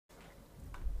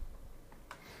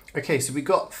Okay, so we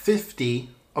got 50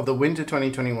 of the winter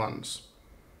 2021s.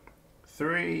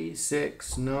 3,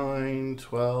 6, 9,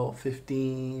 12,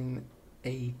 15,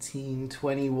 18,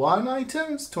 21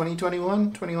 items?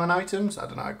 21 items? I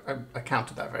don't know. I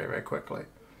counted that very, very quickly.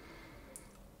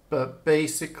 But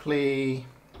basically,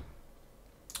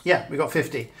 yeah, we got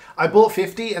 50. I bought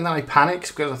 50 and then I panicked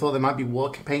because I thought there might be war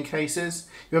paint cases.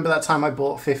 You remember that time I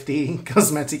bought 50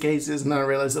 cosmetic cases and then I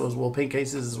realized there was war paint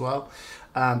cases as well.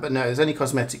 But no, there's only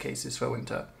cosmetic cases for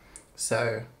winter.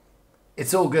 So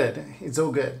it's all good. It's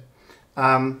all good.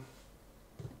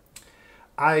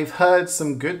 I've heard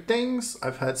some good things.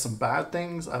 I've heard some bad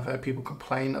things. I've heard people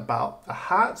complain about the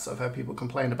hats. I've heard people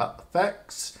complain about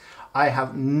effects. I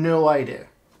have no idea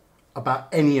about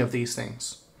any of these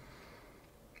things.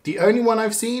 The only one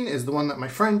I've seen is the one that my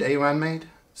friend Awan made.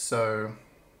 So,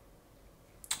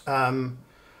 other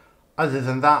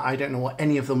than that, I don't know what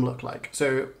any of them look like.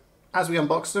 So, as we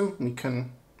unbox them,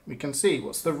 we can see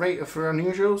what's the rate for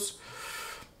unusuals.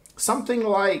 Something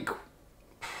like,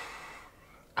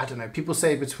 I don't know, people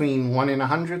say between 1 in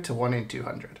 100 to 1 in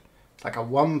 200. Like a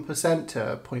 1%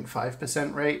 to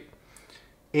 0.5%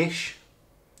 rate-ish.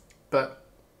 But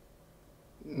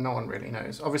no one really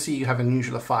knows. Obviously, you have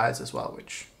unusual fires as well,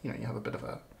 which, you know, you have a bit of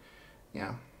a,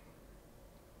 yeah.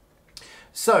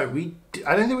 So,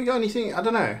 I don't think we got anything, I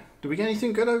don't know. Did we get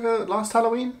anything good over last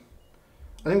Halloween?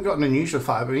 I think we got an unusual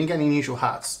fire, but we didn't get any unusual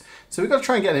hats. So we've got to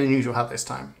try and get an unusual hat this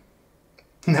time.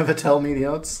 Never tell me the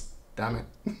odds. Damn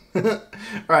it.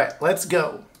 Alright, let's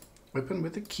go. Open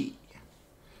with a key.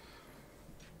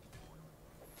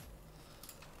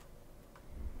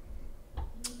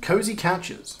 Cozy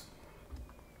couches.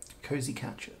 Cozy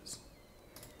couches.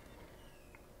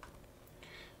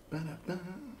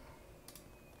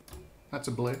 That's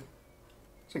a blue.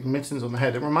 It's like mittens on the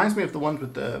head. It reminds me of the ones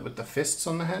with the fists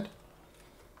on the head.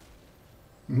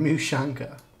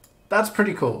 Mushanka. That's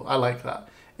pretty cool. I like that.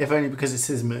 If only because it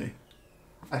says Moo.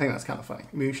 I think that's kind of funny.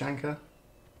 Mushanka.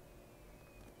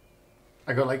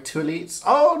 I got like 2 elites.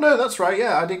 Oh no, that's right.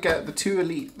 Yeah, I did get the 2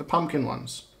 elite, the pumpkin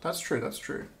ones. That's true. That's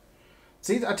true.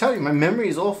 See, I tell you, my memory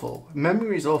is awful.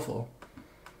 Memory is awful.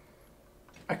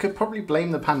 I could probably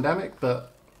blame the pandemic,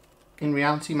 but in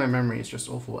reality, my memory is just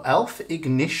awful. Elf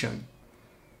Ignition.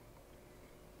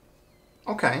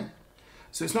 Okay.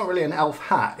 So it's not really an elf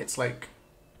hat. It's like...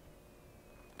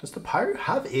 Does the pyro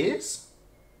have ears?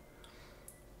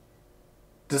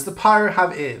 Does the pyro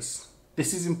have ears?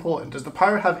 This is important. Does the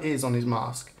pyro have ears on his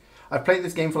mask? I've played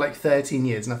this game for like 13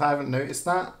 years, and if I haven't noticed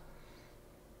that...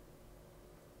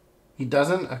 He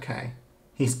doesn't? Okay.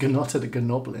 He's Gnotta the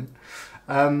Gnoblin.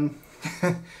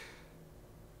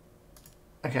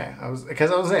 Okay,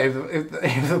 because I was saying,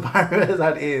 if the pyro has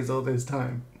had ears all this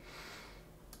time,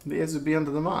 the ears would be under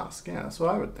the mask. Yeah, that's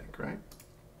what I would think, right?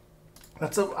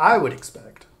 That's what I would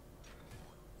expect.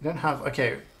 You don't have...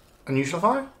 Okay, unusual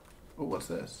fire? Oh, what's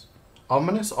this?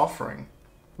 Ominous offering.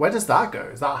 Where does that go?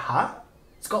 Is that a hat?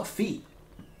 It's got feet.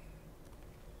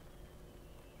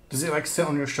 Does it like sit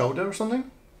on your shoulder or something?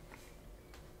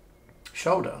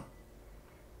 Shoulder.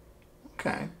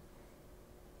 Okay.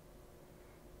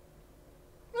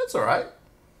 That's alright.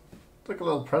 It's like a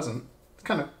little present. It's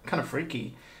kind of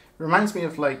freaky. It reminds me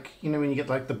of like, you know, when you get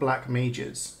like the black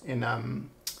mages in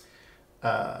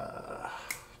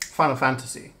Final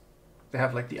Fantasy. They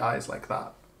have like the eyes like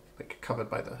that, like covered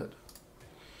by the hood.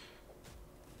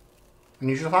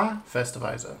 Unusual fire?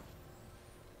 Festivizer.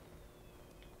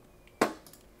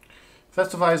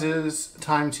 Festivizers,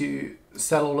 time to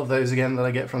sell all of those again that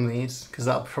I get from these, because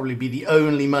that'll probably be the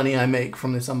only money I make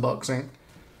from this unboxing.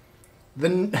 The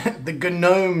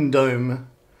Gnome Dome.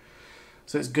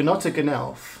 So it's Gnotta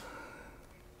Gnelf.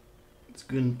 It's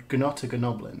Gnotta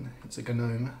Gnoblin. It's a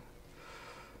gnome.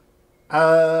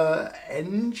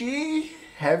 NG?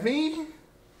 Heavy?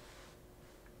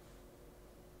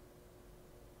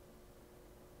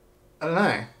 I don't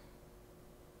know.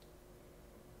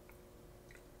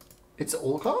 It's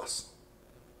all class?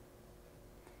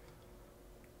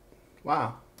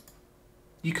 Wow.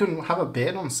 You can have a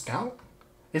beard on Scout?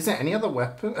 Is there any other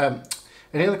weapon,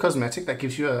 any other cosmetic that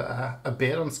gives you a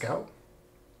beard on Scout?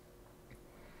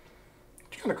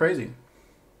 It's kind of crazy.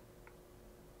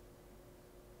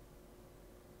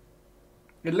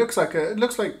 It looks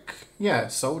like yeah,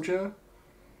 soldier.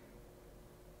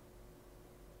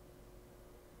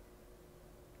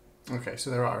 Okay, so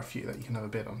there are a few that you can have a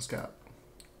beard on Scout.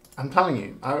 I'm telling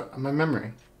you, my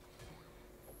memory.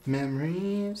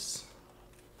 Memories.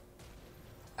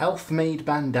 Elf-made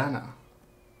bandana.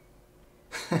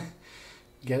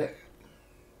 Get it?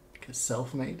 Because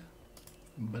self-made.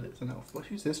 But it's an elf.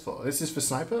 Who's this for? This is for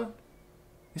sniper?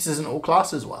 This is an all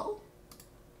class as well?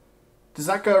 Does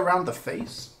that go around the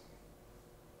face?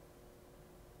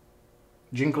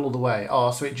 Jingle all the way.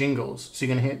 Oh, so it jingles. So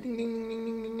you're going to hear ding, ding, ding, ding,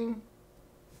 ding, ding, ding.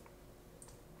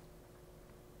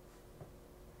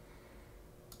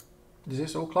 Is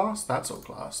this all class? That's all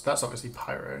class. That's obviously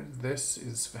pyro. This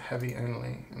is for heavy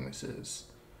only. And this is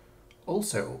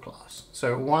also all class.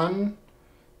 So 1,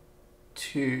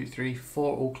 2, 3,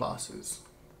 4 all classes.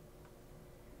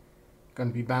 Going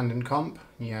to be banned in comp?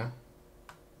 Yeah.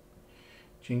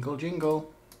 Jingle,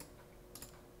 jingle.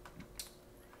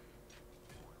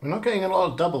 We're not getting a lot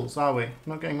of doubles, are we?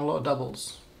 Not getting a lot of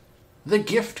doubles. The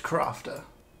Gift Crafter.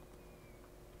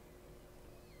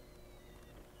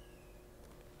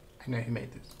 I know who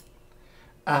made this.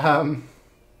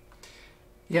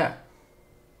 Yeah.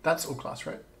 That's all class,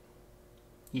 right?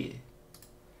 Yeah.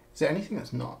 Is there anything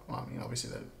that's not? Well, I mean,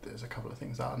 obviously there's a couple of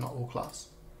things that are not all class.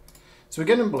 So we're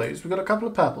getting blues. We've got a couple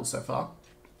of purples so far.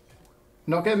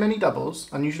 Not getting many doubles.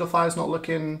 Unusual Fire's not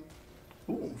looking...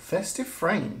 Ooh, Festive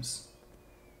Frames.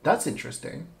 That's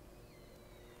interesting.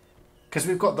 Because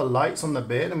we've got the lights on the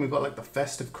beard and we've got like the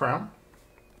festive crown.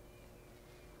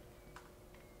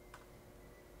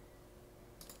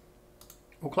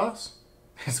 All class?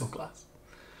 It's all class.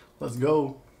 Let's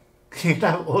go. You could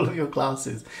have all of your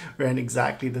classes wearing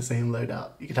exactly the same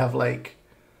loadout. You could have like...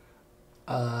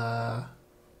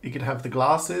 you could have the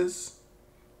glasses,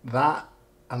 that,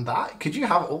 and that. Could you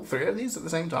have all three of these at the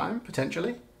same time,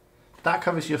 potentially? That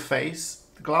covers your face,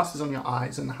 the glasses on your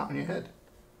eyes, and the hat on your head.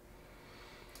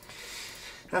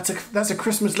 That's a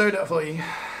Christmas loadout for you.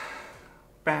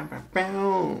 Bam, bam,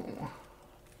 bam.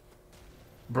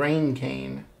 Brain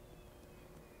cane.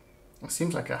 It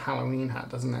seems like a Halloween hat,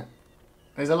 doesn't it?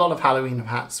 There's a lot of Halloween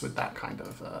hats with that kind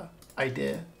of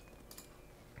idea.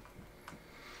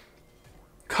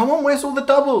 Come on, where's all the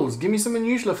doubles? Give me some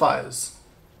unusual fires.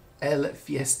 El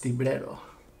Fiestibrero.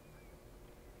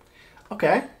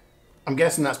 Okay. I'm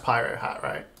guessing that's Pyro hat,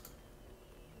 right?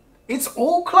 It's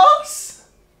all class?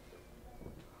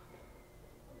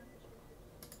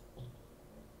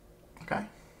 Okay.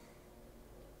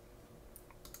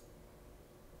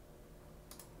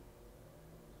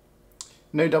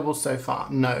 No doubles so far.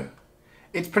 No.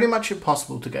 It's pretty much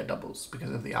impossible to get doubles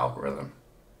because of the algorithm.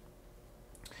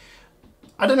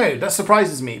 I don't know, that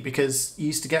surprises me because you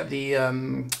used to get the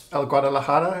El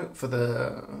Guadalajara for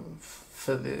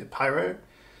the Pyro.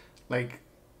 Like,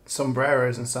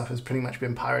 sombreros and stuff has pretty much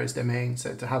been Pyro's domain,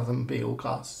 so to have them be all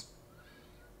class.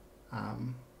 I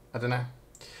don't know.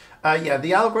 Yeah,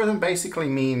 the algorithm basically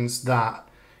means that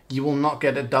you will not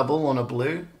get a double on a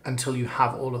blue until you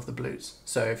have all of the blues.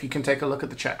 So if you can take a look at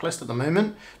the checklist at the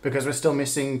moment, because we're still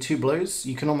missing 2 blues,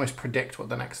 you can almost predict what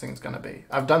the next thing's going to be.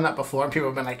 I've done that before and people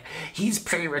have been like, he's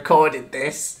pre-recorded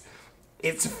this.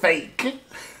 It's fake.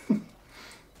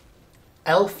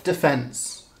 Elf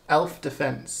Defense. Elf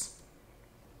Defense.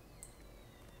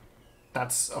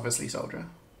 That's obviously Soldier.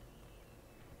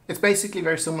 It's basically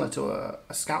very similar to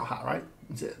a scout hat, right?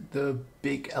 Is it the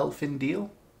big elfin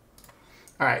deal?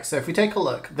 Alright, so if we take a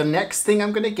look, the next thing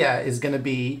I'm going to get is going to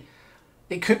be,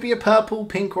 it could be a purple,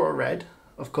 pink, or a red,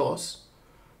 of course,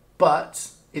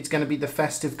 but it's going to be the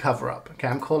festive cover-up. Okay,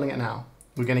 I'm calling it now.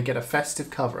 We're going to get a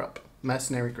festive cover-up,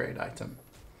 mercenary grade item.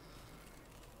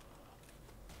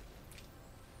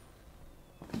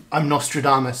 I'm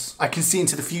Nostradamus. I can see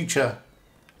into the future.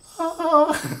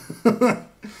 Oh.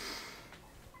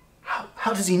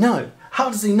 How does he know?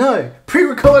 How does he know?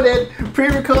 Pre-recorded!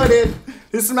 Pre-recorded!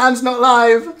 This man's not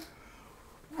live!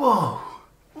 Whoa!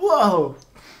 Whoa!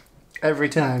 Every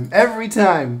time. Every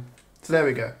time! So there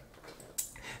we go.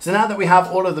 So now that we have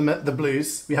all of the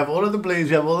blues, we have all of the blues,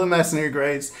 we have all the mercenary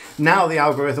grades, now the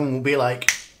algorithm will be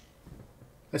like,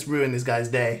 let's ruin this guy's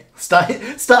day. Start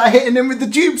hitting him with the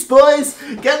dupes, boys!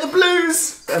 Get the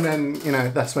blues! And then, you know,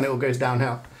 that's when it all goes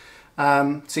downhill.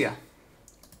 So yeah.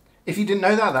 If you didn't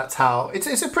know that, that's how...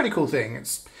 It's a pretty cool thing.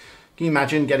 Can you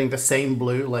imagine getting the same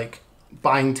blue, like,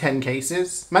 buying 10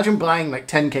 cases? Imagine buying, like,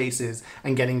 10 cases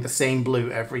and getting the same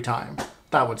blue every time.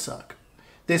 That would suck.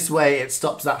 This way, it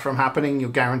stops that from happening.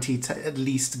 You're guaranteed to at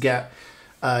least get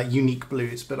unique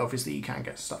blues, but obviously you can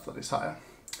get stuff that is higher.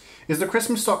 Is the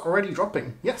Christmas stock already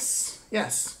dropping? Yes.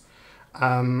 Yes.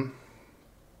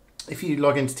 If you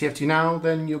log into TF2 now,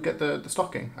 then you'll get the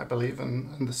stocking, I believe,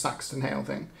 and the Saxton Hale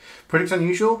thing. Predict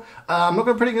unusual? I'm not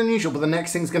going to predict unusual, but the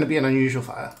next thing's going to be an unusual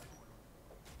fire.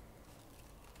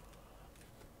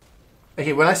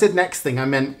 Okay, when I said next thing, I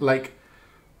meant, like,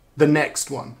 the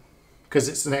next one. Because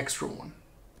it's an extra one.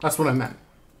 That's what I meant.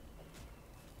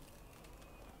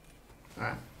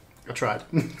 Alright, I tried.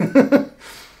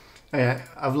 Yeah,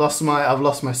 I've lost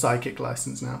my psychic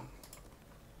license now.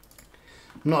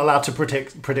 I'm not allowed to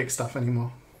predict stuff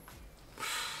anymore.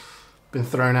 Been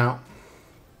thrown out.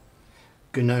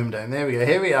 Gnome Dome. There we go.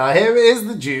 Here we are. Here is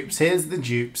the dupes. Here's the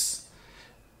dupes.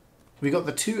 We got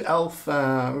the two elf. We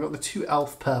got the two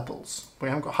elf purples. We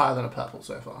haven't got higher than a purple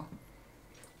so far.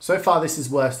 So far, this is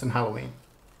worse than Halloween.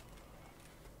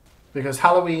 Because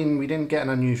Halloween, we didn't get an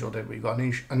unusual, did we? We got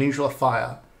an unusual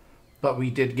fire, but we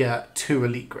did get 2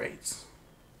 elite grades.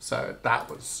 So that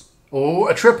was... Oh,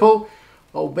 a triple.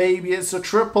 Oh, baby, it's a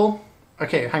triple.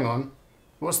 Okay, hang on.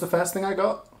 What's the first thing I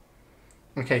got?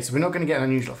 Okay, so we're not going to get an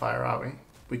unusual fire, are we?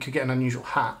 We could get an unusual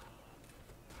hat.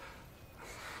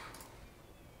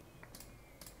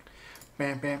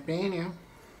 Bam, bam, bam.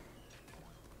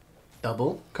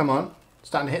 Double. Come on.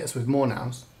 Starting to hit us with more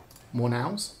nows. More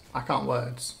nows? I can't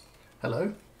words.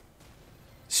 Hello?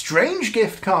 Strange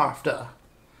gift crafter.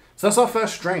 So that's our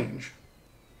first strange.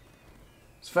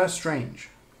 It's first strange.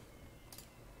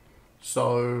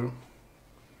 So,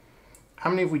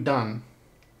 how many have we done?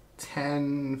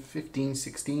 10, 15,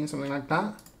 16, something like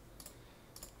that.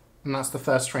 And that's the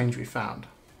first strange we found.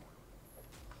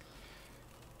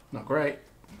 Not great.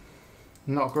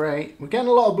 Not great. We're getting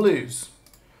a lot of blues.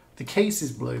 The case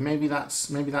is blue. Maybe that's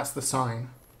the sign.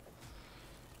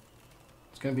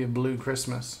 It's going to be a blue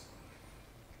Christmas.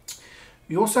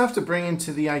 You also have to bring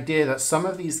into the idea that some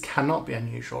of these cannot be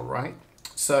unusual, right?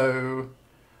 So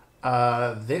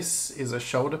this is a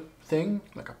shoulder thing,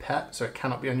 like a pet, so it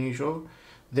cannot be unusual.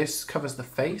 This covers the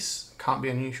face, can't be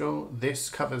unusual. This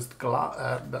covers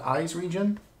the eyes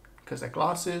region, because they're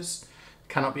glasses,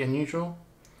 cannot be unusual.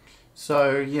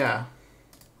 So yeah,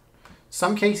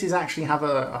 some cases actually have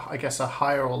I guess a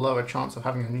higher or lower chance of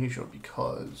having unusual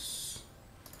because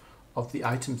of the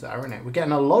items that are in it. We're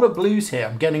getting a lot of blues here.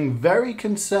 I'm getting very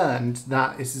concerned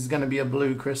that this is going to be a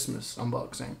blue Christmas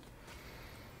unboxing.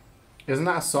 Isn't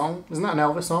that a song? Isn't that an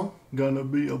Elvis song? Gonna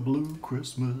be a blue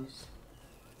Christmas.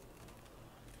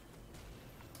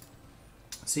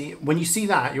 See, when you see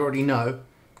that, you already know.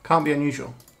 Can't be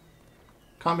unusual.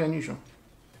 Can't be unusual.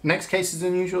 Next case is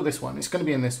unusual. This one. It's going to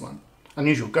be in this one.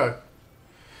 Unusual. Go.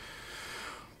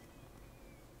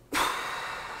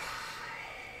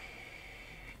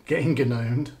 Getting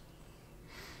gnomed.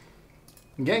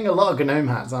 I'm getting a lot of gnome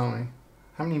hats, aren't we?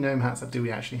 How many gnome hats do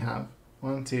we actually have?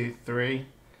 1, 2, 3.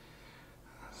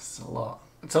 That's a lot.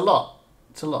 It's a lot.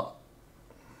 It's a lot.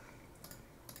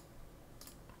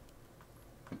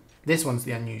 This one's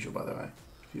the unusual, by the way,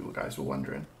 if you guys were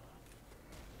wondering.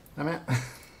 Damn it.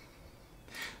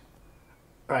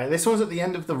 Right, this one's at the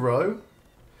end of the row.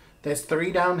 There's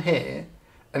 3 down here.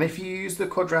 And if you use the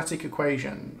quadratic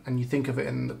equation and you think of it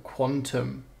in the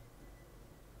quantum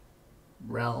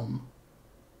realm,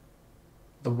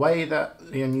 the way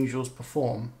that the unusuals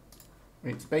perform,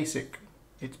 it's basic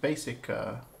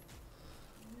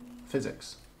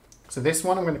physics. So this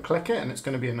one, I'm going to click it and it's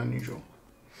going to be an unusual.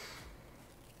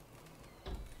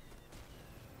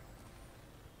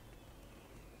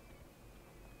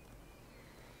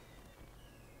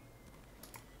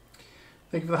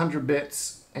 Thank you for the 100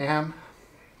 bits, Am.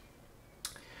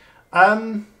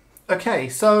 Okay,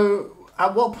 so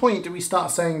at what point do we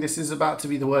start saying this is about to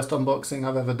be the worst unboxing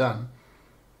I've ever done?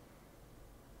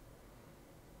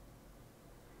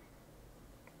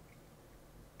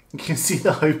 You can see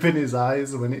the hope in his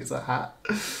eyes when it's a hat.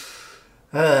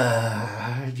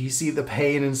 Do you see the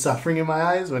pain and suffering in my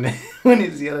eyes when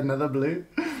it's yet another blue?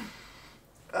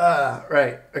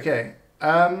 Right, okay.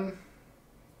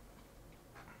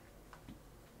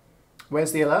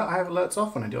 Where's the alert? I have alerts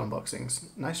off when I do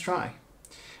unboxings. Nice try.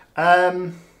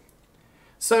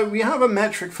 So we have a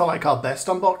metric for like our best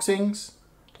unboxings.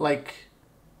 Like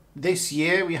this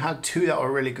year we had 2 that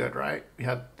were really good, right? We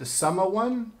had the summer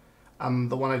one,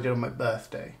 the one I did on my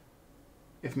birthday,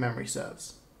 if memory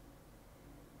serves.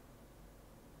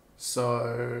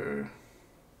 So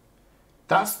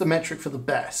that's the metric for the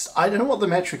best. I don't know what the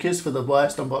metric is for the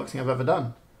worst unboxing I've ever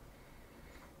done.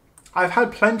 I've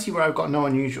had plenty where I've got no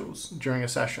unusuals during a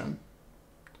session.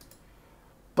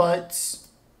 But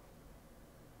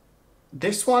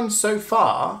this one so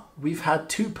far, we've had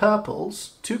 2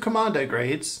 purples, 2 commando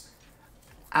grades,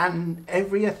 and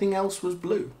everything else was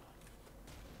blue.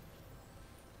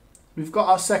 We've got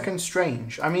our second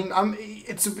strange. I mean,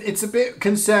 it's a bit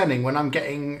concerning when I'm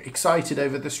getting excited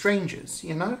over the strangers,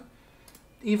 you know?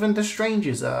 Even the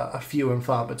strangers are few and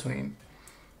far between.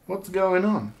 What's going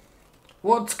on?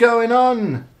 What's going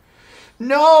on?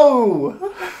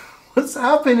 No! What's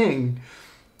happening?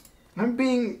 I'm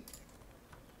being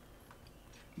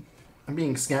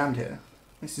scammed here.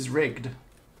 This is rigged.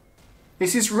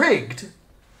 This is rigged!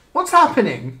 What's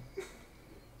happening?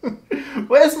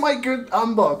 Where's my good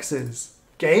unboxes?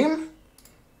 Game?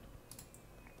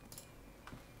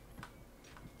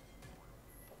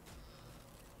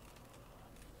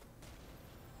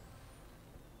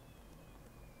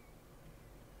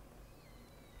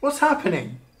 What's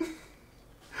happening?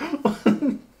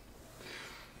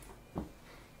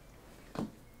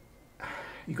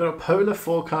 You got a polar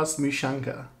forecast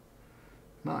Mushanka.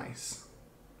 Nice.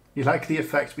 You like the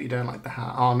effect, but you don't like the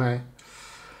hat. Oh no.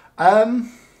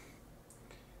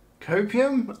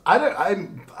 Copium?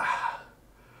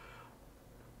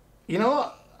 You know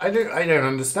what? I don't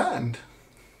understand.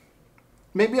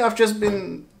 Maybe I've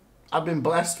been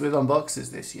blessed with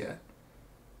unboxes this year.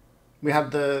 We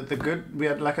had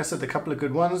like I said, the couple of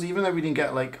good ones, even though we didn't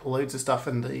get like loads of stuff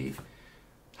in the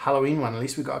Halloween one. At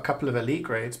least we got a couple of elite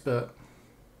grades, but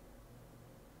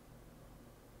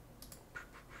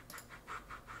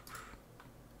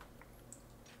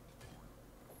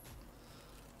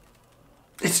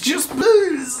it's just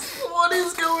blues. What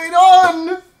is going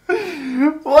on?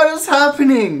 What is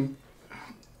happening?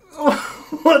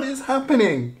 What is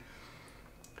happening?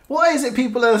 Why is it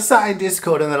people are sat in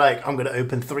Discord and they're like, I'm going to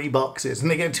open 3 boxes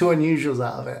and they get 2 unusuals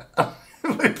out of it? I've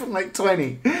opened like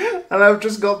 20 and I've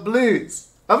just got blues.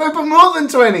 I've opened more than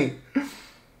 20.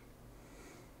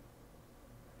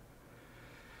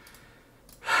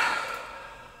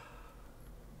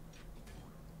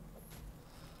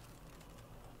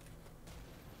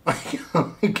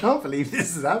 I can't believe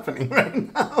this is happening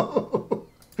right now.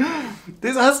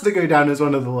 This has to go down as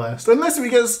one of the worst, unless we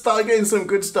start getting some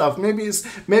good stuff. Maybe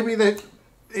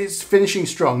it's finishing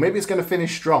strong. Maybe it's going to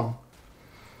finish strong.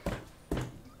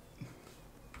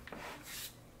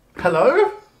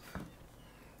 Hello?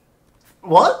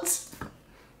 What?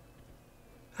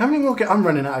 How many more? I'm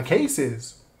running out of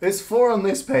cases. There's 4 on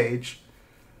this page,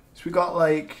 so we got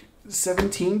like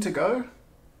 17 to go,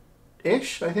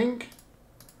 ish. I think.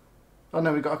 Oh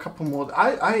no, we got a couple more.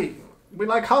 We're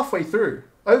like halfway through.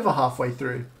 Over halfway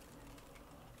through.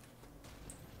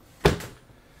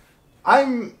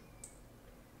 I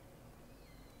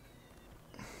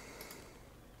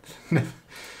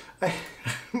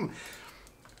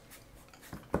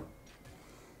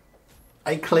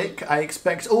click, I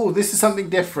expect, oh, this is something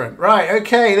different. Right,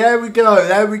 okay, there we go,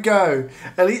 there we go.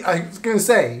 At least, I was going to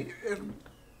say,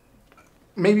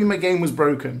 maybe my game was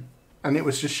broken and it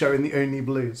was just showing the only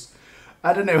blues.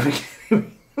 I don't know.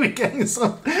 We're getting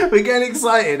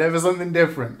excited over something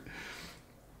different.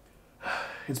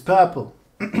 It's purple.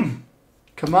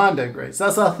 Commando grades.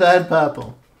 That's our 3rd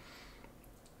purple.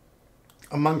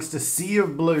 Amongst a sea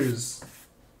of blues.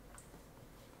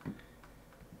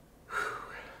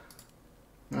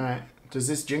 Alright. Does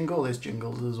this jingle? This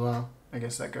jingles as well. I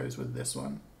guess that goes with this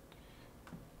one.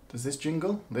 Does this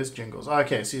jingle? This jingles.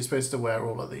 Okay, so you're supposed to wear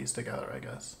all of these together, I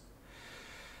guess.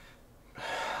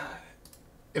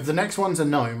 If the next one's a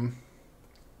gnome,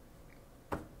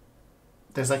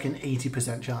 there's like an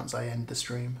 80% chance I end the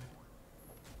stream.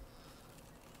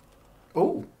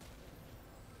 Oh.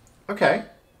 Okay.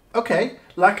 Okay.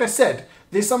 Like I said,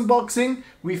 this unboxing,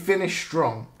 we finished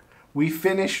strong. We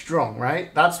finished strong,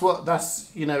 right?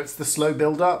 That's, you know, it's the slow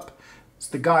build up. It's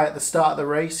the guy at the start of the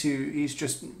race he's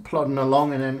just plodding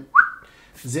along and then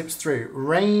zips through.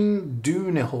 Rain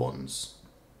Dunehorns.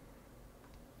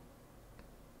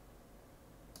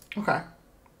 Okay.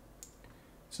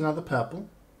 It's another purple.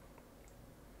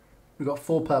 We've got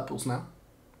 4 purples now.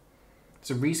 It's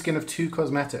a reskin of 2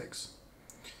 cosmetics.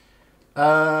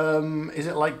 Is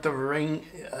it like the rain...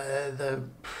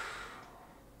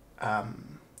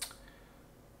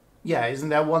 yeah, isn't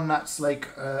there one that's like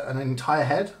an entire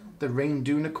head? The Rain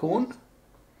Dunicorn?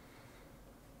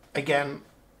 Again,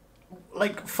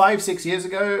 like 5-6 years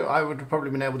ago, I would have probably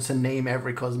been able to name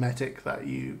every cosmetic that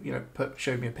you know,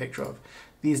 showed me a picture of.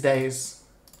 These days,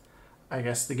 I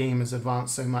guess the game has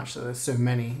advanced so much that there's so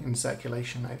many in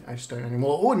circulation, I just don't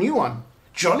anymore. Oh, new one!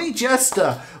 Jolly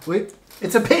Jester!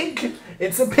 It's a pink!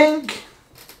 It's a pink!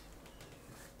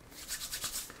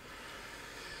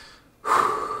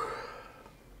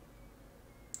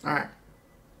 Alright.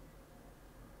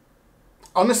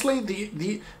 Honestly,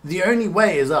 the only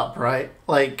way is up, right?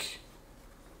 Like,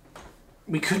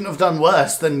 we couldn't have done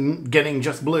worse than getting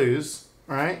just blues,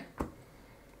 right?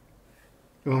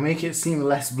 We'll make it seem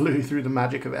less blue through the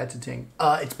magic of editing.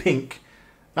 It's pink.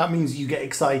 That means you get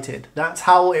excited. That's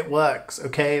how it works,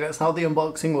 okay? That's how the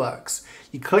unboxing works.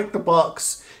 You click the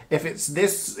box. If it's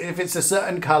a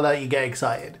certain color, you get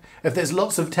excited. If there's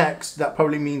lots of text, that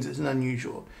probably means it's an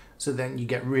unusual. So then you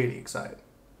get really excited.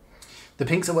 The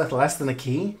pinks are worth less than a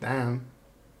key? Damn.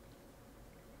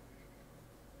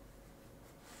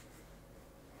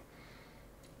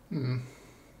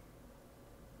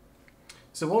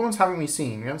 So what ones haven't we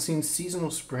seen? We haven't seen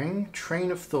Seasonal Spring,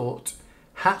 Train of Thought,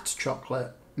 Hat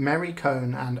Chocolate, Merry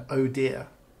Cone, and Oh Dear.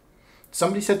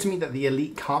 Somebody said to me that the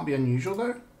Elite can't be unusual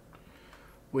though,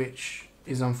 which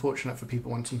is unfortunate for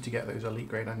people wanting to get those elite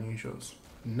grade unusuals.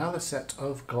 Another set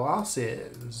of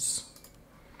glasses.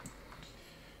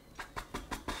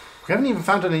 We haven't even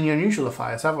found any unusual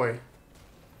fires, have we?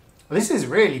 This is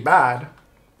really bad.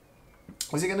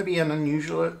 Is it going to be an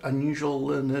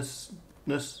unusual-less?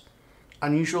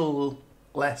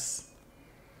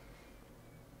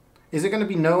 Is it going to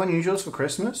be no unusuals for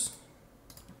Christmas?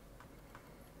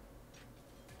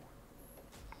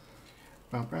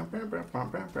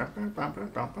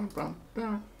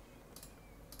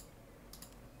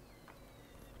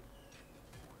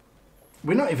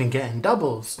 We're not even getting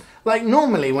doubles. Like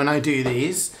normally when I do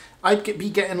these, I'd be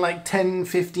getting like 10,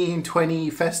 15,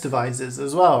 20 festivizers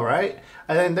as well, right?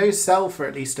 And then those sell for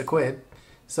at least £1.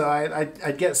 So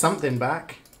I'd get something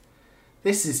back.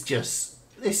 This is just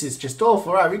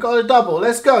awful. Right, we got a double.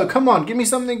 Let's go. Come on, give me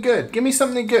something good. Give me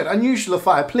something good. Unusual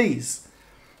fire, please.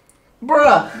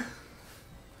 Bruh.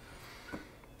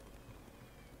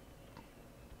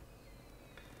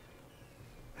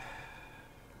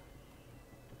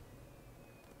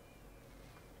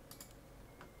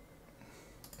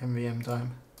 MVM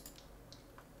time.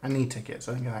 I need tickets.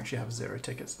 I think I actually have 0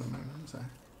 tickets at the moment. So,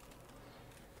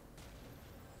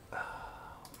 oh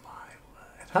my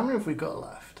word! How many have we got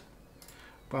left?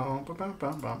 1,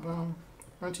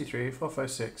 2, 3, 4,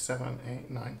 5, 6, 7,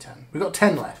 8, 9, 10. We've got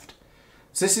 10 left.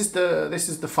 So this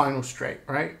is the final straight,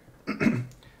 right?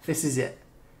 This is it.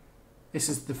 This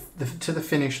is the to the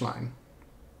finish line.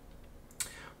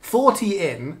 40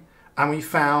 in, and we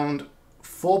found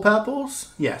 4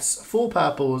 purples? Yes, 4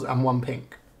 purples and 1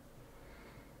 pink.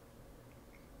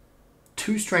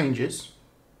 2 strangers,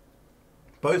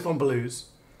 both on blues,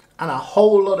 and a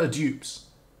whole lot of dupes.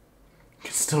 You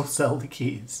can still sell the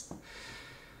keys.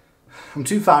 I'm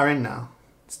too far in now.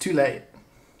 It's too late.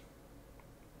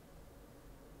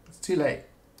 It's too late.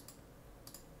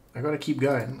 I gotta keep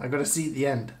going. I gotta see the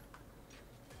end.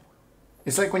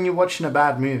 It's like when you're watching a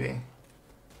bad movie.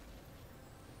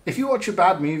 If you watch a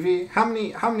bad movie, how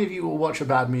many of you will watch a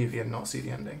bad movie and not see the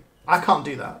ending? I can't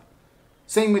do that.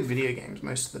 Same with video games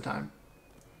most of the time.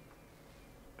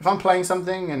 If I'm playing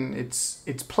something and it's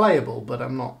playable, but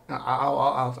I'm not,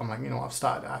 I'm like, you know what, I've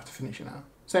started it, I have to finish it now.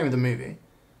 Same with the movie.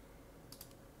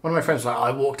 One of my friends was like, oh,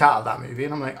 I walked out of that movie,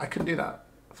 and I'm like, I couldn't do that.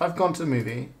 If I've gone to the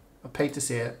movie, I paid to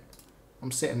see it,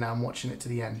 I'm sitting now, I'm watching it to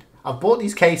the end. I've bought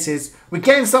these cases, we're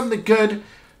getting something good.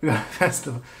 We got a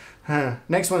festival.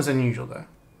 Next one's unusual though.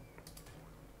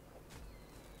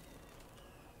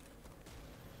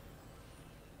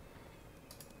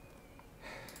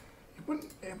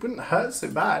 It wouldn't hurt so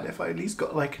bad if I at least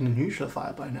got like an unusual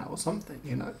fire by now or something,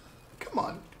 you know? Come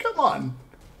on, come on.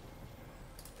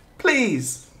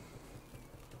 Please.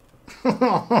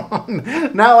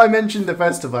 Now I mentioned the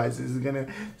festivizers. It's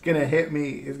gonna hit me.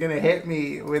 It's gonna hit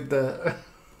me with the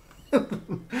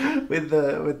with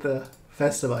the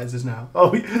festivizers now.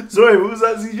 Oh, sorry, what was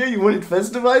that, CJ? You wanted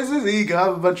festivizers? Here you go,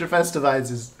 have a bunch of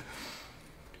festivizers.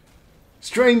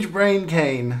 Strange Brain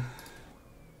Cane.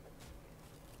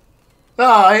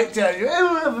 Oh, I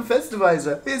have a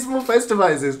festivizer. Here's more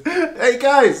festivizers. Hey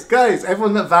guys,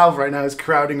 everyone at Valve right now is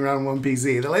crowding around one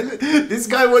PC. They're like, this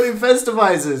guy wanted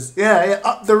festivizers. Yeah,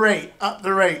 up the rate, up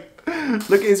the rate.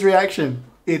 Look at his reaction,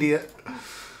 idiot.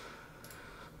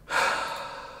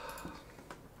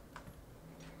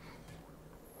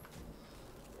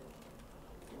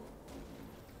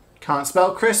 Can't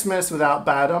spell Christmas without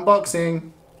bad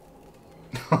unboxing.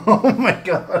 Oh my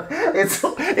god,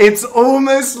 it's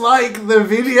almost like the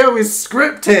video is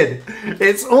scripted.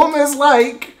 It's almost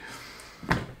like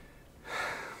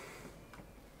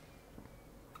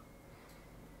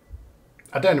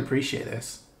I don't appreciate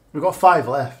this. We've got 5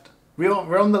 left.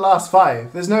 We're on the last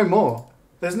 5. There's no more.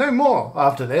 There's no more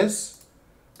after this.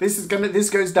 This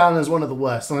goes down as one of the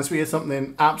worst unless we get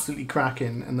something absolutely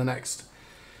cracking in the next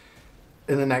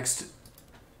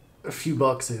few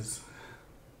boxes.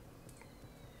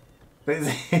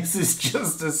 This is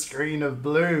just a screen of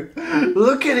blue.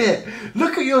 Look at it.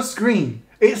 Look at your screen.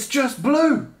 It's just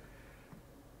blue.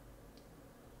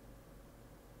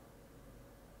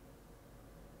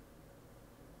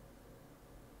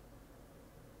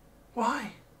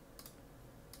 Why?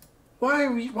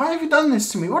 Why have you done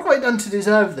this to me? What have I done to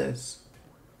deserve this?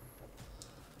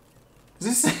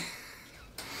 Is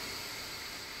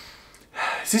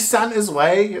this Santa's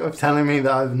way of telling me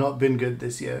that I've not been good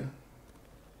this year?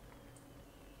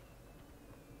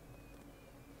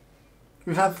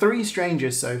 We've had 3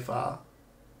 strangers so far.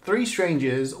 3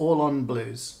 strangers, all on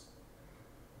blues.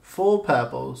 4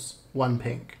 purples, 1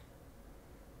 pink.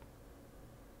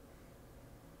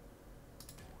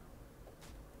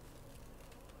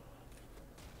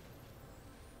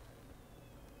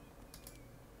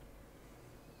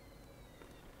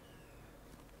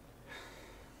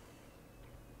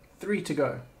 3 to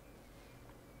go.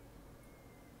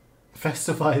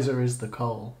 Festivizer is the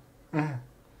coal. I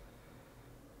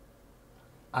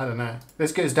don't know.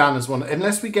 This goes down as one.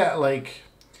 Unless we get like...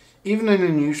 Even an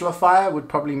unusual fire would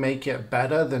probably make it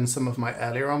better than some of my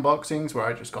earlier unboxings where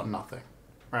I just got nothing.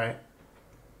 Right?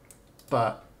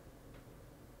 But...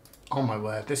 Oh my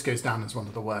word. This goes down as one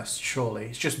of the worst, surely.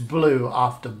 It's just blue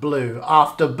after blue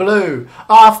after blue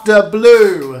after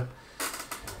blue.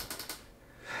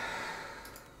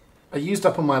 I used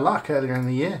up all my luck earlier in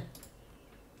the year.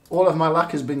 All of my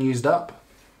luck has been used up.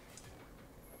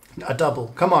 A double.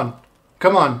 Come on.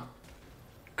 Come on.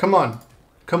 Come on.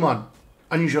 Come on.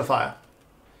 Unusual fire.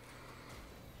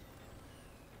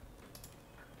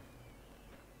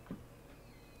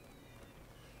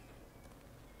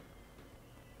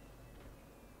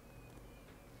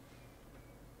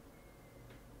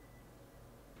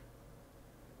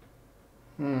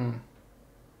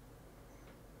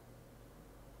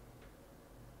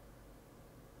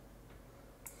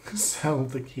 Sell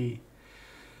the key.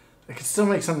 I could still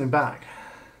make something back.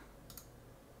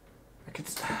 I could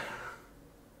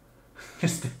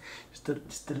just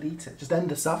delete it. Just end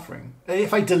the suffering.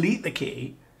 If I delete the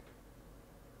key,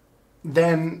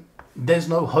 then there's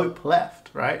no hope left,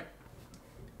 right?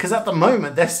 Because at the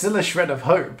moment, there's still a shred of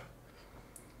hope.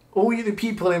 All you the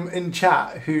people in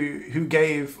chat who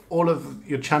gave all of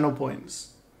your channel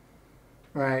points,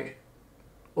 right?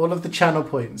 All of the channel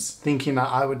points, thinking that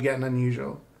I would get an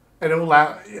unusual. And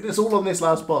it's all on this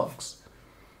last box.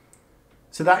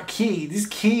 So that key, this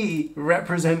key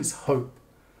represents hope.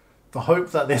 The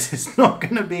hope that this is not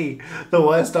going to be the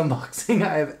worst unboxing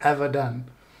I have ever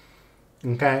done.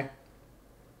 Okay?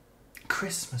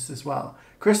 Christmas as well.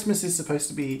 Christmas is supposed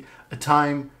to be a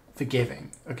time for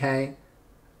giving, okay?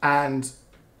 And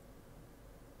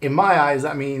in my eyes,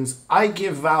 that means I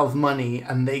give Valve money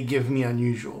and they give me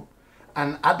unusual.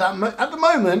 And at the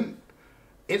moment,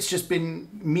 it's just been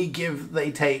me give, they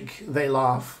take, they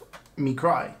laugh, me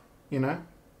cry, you know?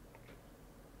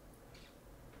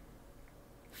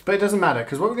 But it doesn't matter,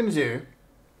 because what we're going to do,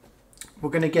 we're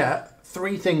going to get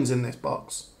 3 things in this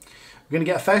box. We're going to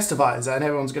get a Festivizer, and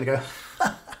everyone's going to go,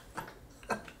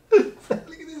 look at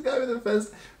this guy with a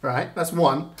fest. Right, that's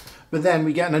one. But then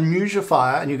we get an unusual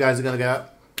fire, and you guys are going to go,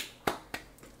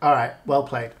 all right, well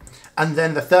played. And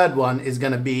then the third one is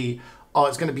going to be, oh,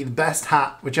 it's going to be the best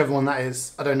hat, whichever one that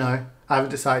is. I don't know. I haven't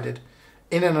decided.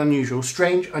 In an unusual,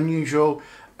 strange, unusual,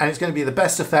 and it's going to be the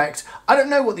best effect. I don't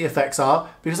know what the effects are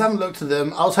because I haven't looked at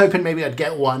them. I was hoping maybe I'd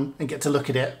get one and get to look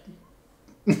at it.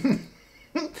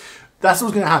 That's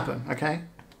what's going to happen, okay?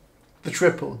 The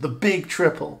triple, the big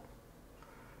triple.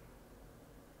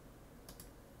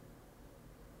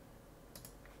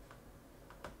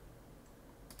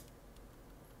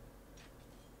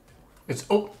 It's,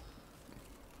 oh.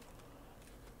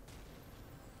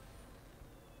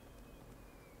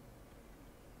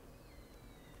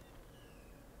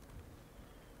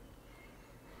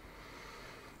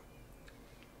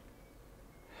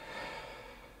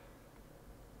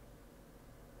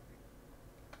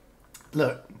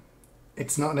 Look,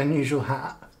 it's not an unusual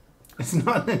hat. It's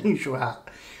not an unusual hat.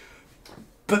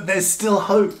 But there's still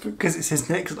hope because it's his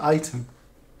next item.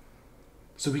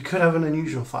 So we could have an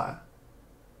unusual fire.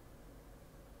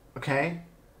 Okay?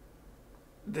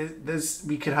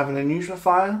 We could have an unusual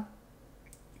fire.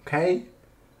 Okay?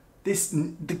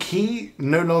 The key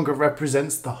no longer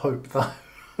represents the hope. The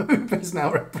hope is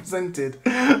now represented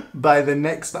by the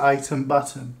next item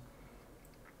button.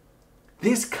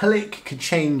 This click could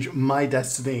change my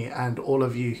destiny and all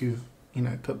of you who've, you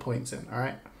know, put points in, all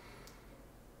right?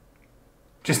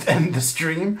 Just end the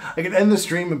stream. I could end the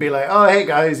stream and be like, oh, hey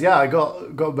guys, yeah, I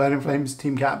got Burning Flames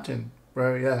team captain.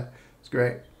 Bro, yeah, it's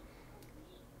great.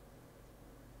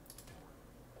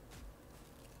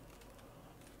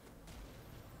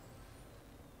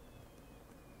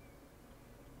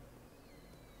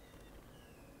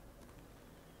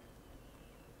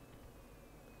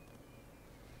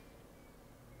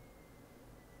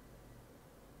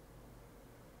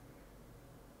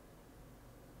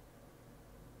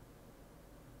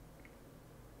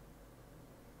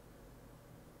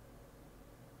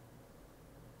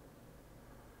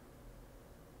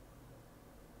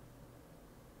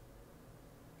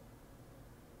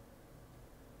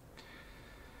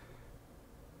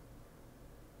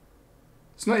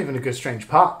 It's not even a good strange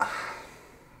part.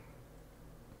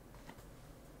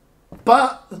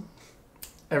 But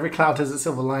every cloud has a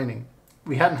silver lining.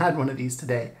 We hadn't had one of these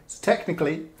today. So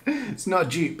technically, it's not a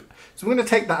dupe. So we're going to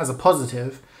take that as a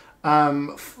positive.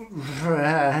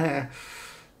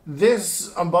 This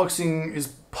unboxing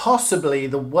is possibly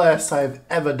the worst I've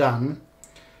ever done.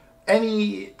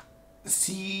 Any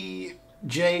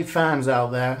CJ fans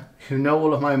out there who know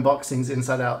all of my unboxings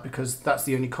inside out because that's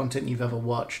the only content you've ever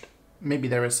watched. Maybe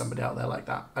there is somebody out there like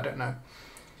that. I don't know.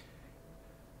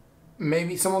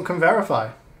 Maybe someone can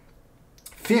verify.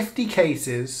 50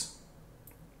 cases.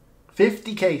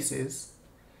 50 cases.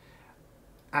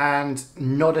 And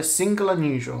not a single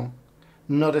unusual.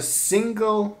 Not a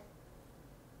single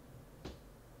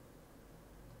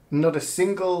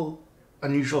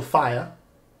unusual fire.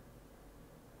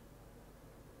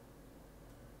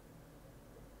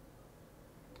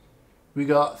 We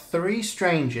got 3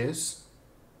 strangers,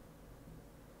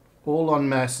 all on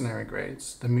mercenary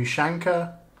grades. The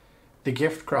Mushanka, the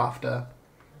Gift Crafter,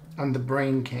 and the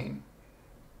Brain Cane.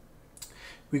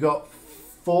 We got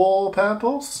 4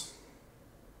 purples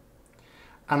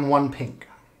and 1 pink.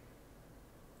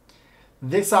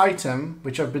 This item,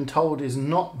 which I've been told is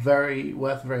not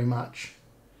worth very much,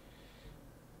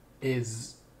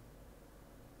 is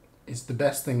the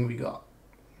best thing we got,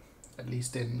 at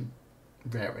least in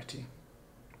rarity.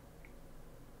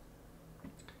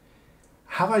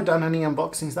 Have I done any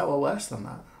unboxings that were worse than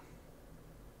that?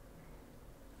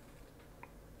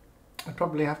 I'd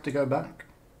probably have to go back.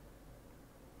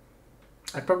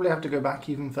 I'd probably have to go back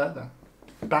even further.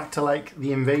 Back to like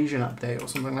the Invasion update or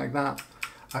something like that.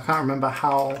 I can't remember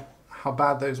how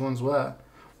bad those ones were.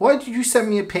 Why did you send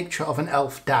me a picture of an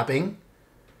elf dabbing?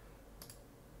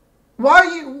 Why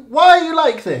are you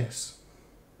like this?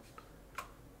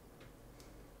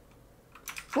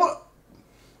 What?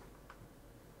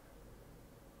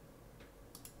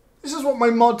 This is what my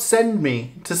mods send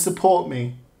me to support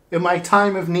me in my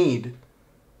time of need.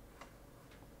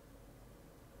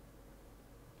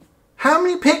 How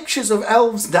many pictures of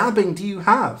elves dabbing do you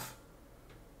have?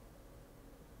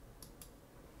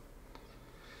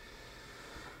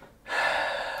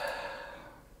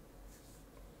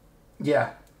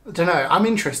 Yeah, I don't know. I'm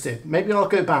interested. Maybe I'll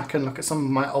go back and look at some of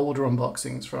my older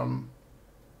unboxings from,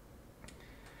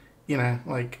 you know,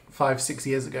 like 5-6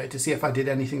 years ago to see if I did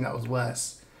anything that was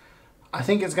worse. I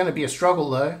think it's going to be a struggle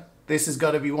though. This has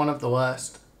got to be one of the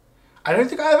worst. I don't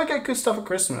think I ever get good stuff at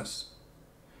Christmas.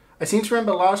 I seem to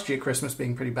remember last year Christmas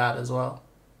being pretty bad as well.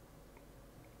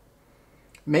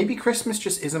 Maybe Christmas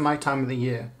just isn't my time of the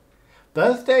year.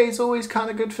 Birthday is always kind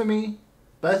of good for me.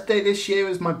 Birthday this year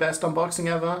was my best unboxing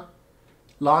ever.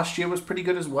 Last year was pretty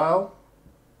good as well.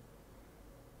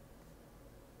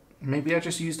 Maybe I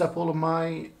just used up all of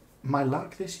my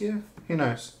luck this year. Who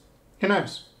knows? Who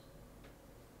knows?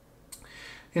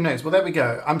 Who knows? Well, there we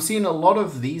go. I'm seeing a lot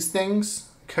of these things.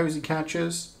 Cozy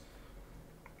catchers.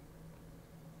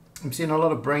 I'm seeing a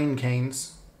lot of brain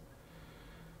canes.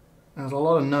 There's a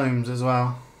lot of gnomes as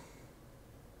well.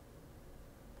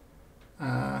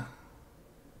 So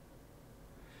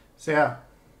yeah.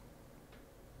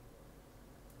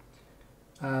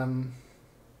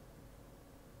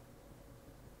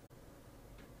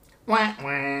 Wah,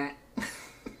 wah.